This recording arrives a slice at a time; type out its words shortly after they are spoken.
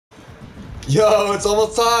Yo, it's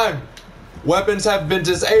almost time. Weapons have been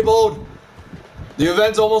disabled. The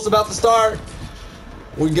event's almost about to start.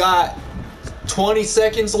 We got 20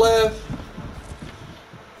 seconds left.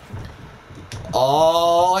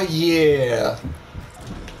 Oh, yeah.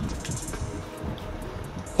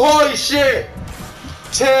 Holy shit.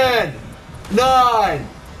 10, 9,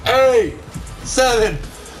 8, 7.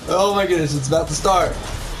 Oh my goodness, it's about to start.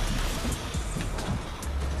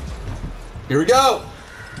 Here we go.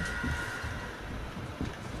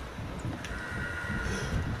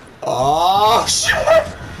 Oh shit!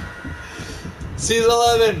 Season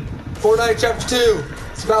 11, Fortnite Chapter 2.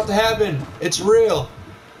 It's about to happen. It's real.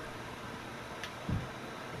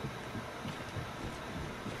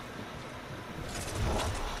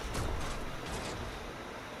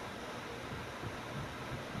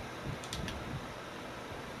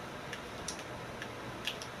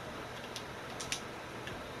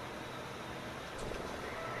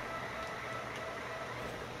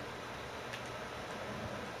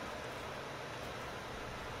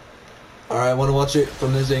 Alright, I want to watch it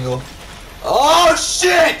from this angle. Oh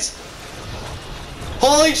shit!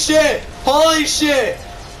 Holy shit! Holy shit!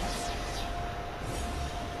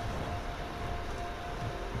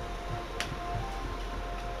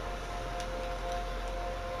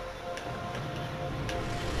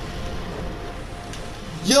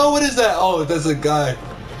 Yo, what is that? Oh, that's a guy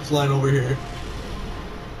flying over here.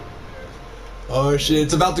 Oh shit,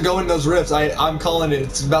 it's about to go in those rifts. I'm calling it.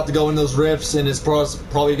 It's about to go in those rifts, and it's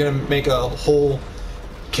probably gonna make a whole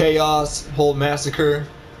chaos, whole massacre.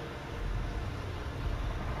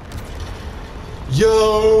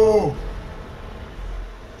 Yo!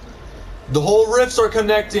 The whole rifts are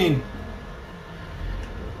connecting.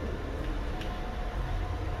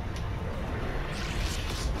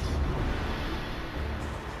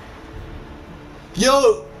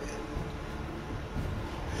 Yo!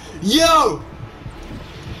 Yo!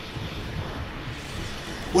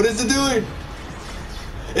 What is it doing?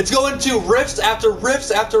 It's going to rifts after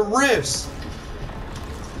rifts after rifts.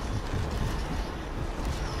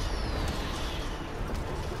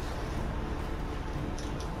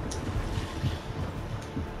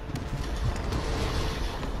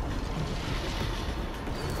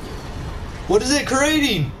 What is it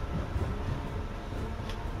creating?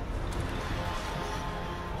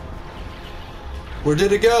 Where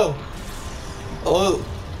did it go? Oh.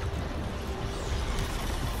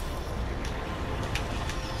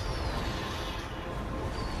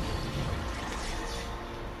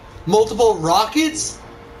 Multiple rockets?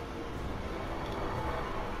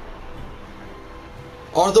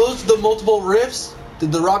 Are those the multiple rifts?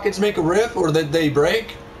 Did the rockets make a rift, or did they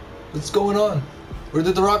break? What's going on? Where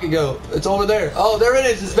did the rocket go? It's over there. Oh, there it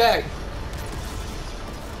is. It's back.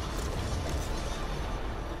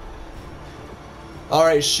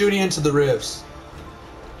 Alright, shooting into the rifts.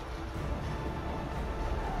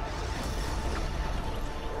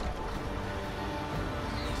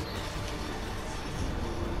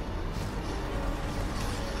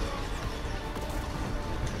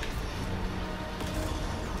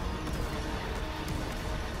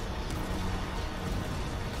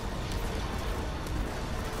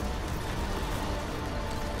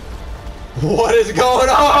 What is going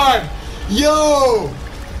on? Yo!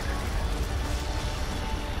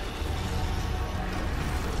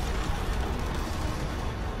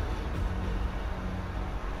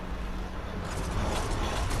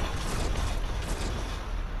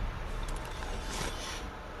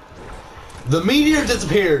 The meteor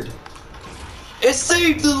disappeared. It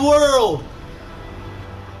saved the world.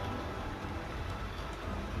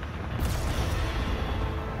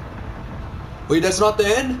 Wait, that's not the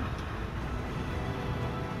end?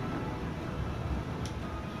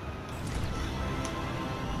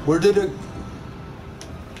 Where did it...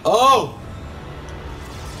 Oh!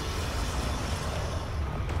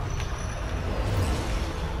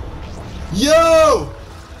 Yo!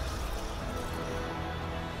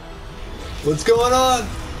 What's going on?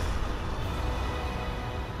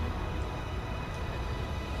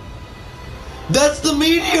 That's the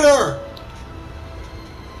meteor!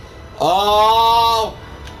 Oh!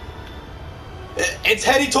 It's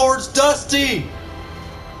heading towards Dusty!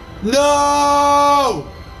 No!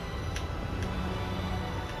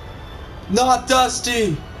 Not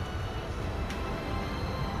Dusty!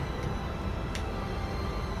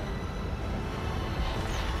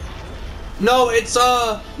 No, it's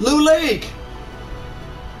Lou Lake!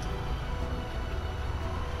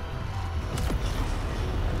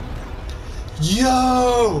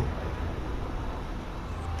 Yo!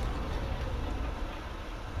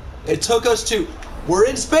 It took us to... We're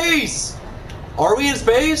in space! Are we in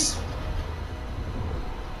space?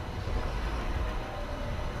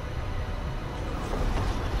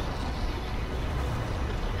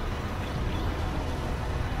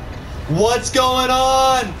 What's going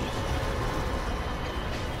on?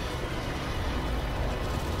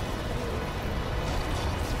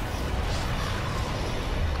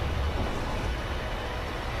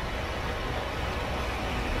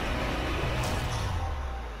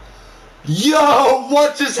 Yo,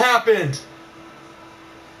 what just happened?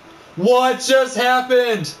 What just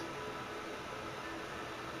happened?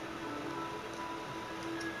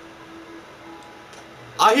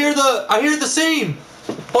 I hear the scene.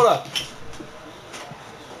 Hold up.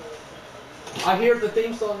 I hear the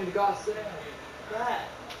theme song and you gotta say that.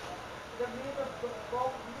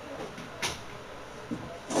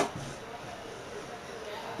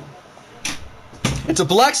 It's a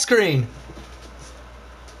black screen.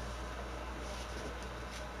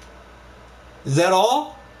 Is that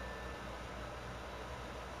all?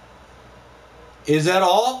 Is that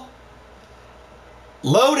all?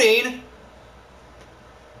 Loading.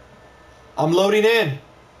 I'm loading in.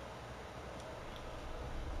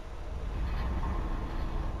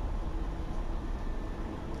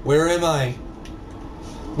 Where am I?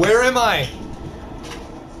 Where am I?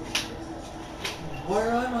 Where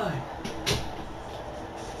am I?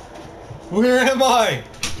 Where am I?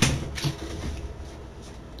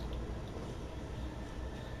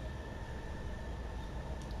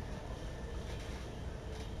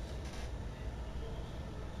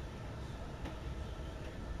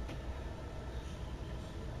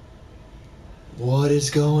 What is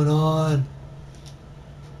going on?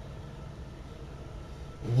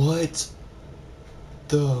 What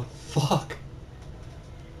the fuck?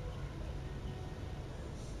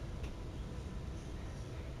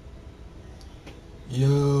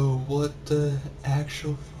 Yo, what the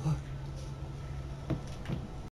actual fuck?